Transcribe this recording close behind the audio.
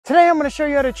Today I'm going to show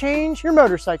you how to change your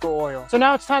motorcycle oil. So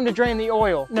now it's time to drain the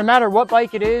oil. No matter what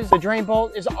bike it is, the drain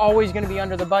bolt is always going to be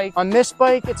under the bike. On this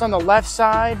bike, it's on the left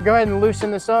side. Go ahead and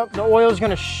loosen this up. The oil is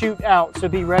going to shoot out, so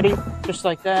be ready, just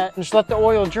like that. And just let the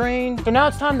oil drain. So now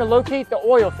it's time to locate the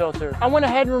oil filter. I went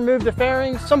ahead and removed the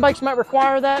fairings. Some bikes might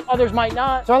require that, others might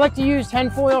not. So I like to use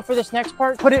tinfoil for this next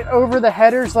part. Put it over the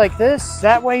headers like this.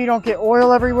 That way you don't get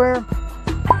oil everywhere.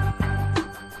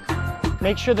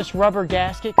 Make sure this rubber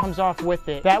gasket comes off with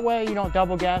it. That way you don't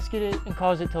double gasket it and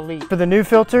cause it to leak. For the new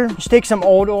filter, just take some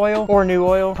old oil or new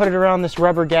oil, put it around this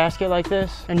rubber gasket like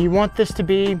this, and you want this to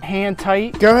be hand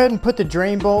tight. Go ahead and put the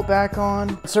drain bolt back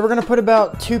on. So we're gonna put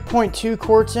about 2.2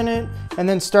 quarts in it and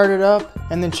then start it up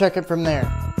and then check it from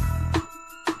there.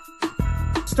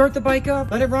 Start the bike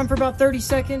up, let it run for about 30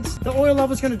 seconds. The oil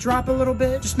level is going to drop a little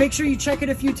bit. Just make sure you check it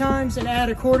a few times and add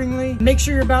accordingly. Make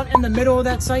sure you're about in the middle of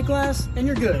that sight glass and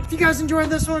you're good. If you guys enjoyed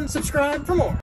this one, subscribe for more.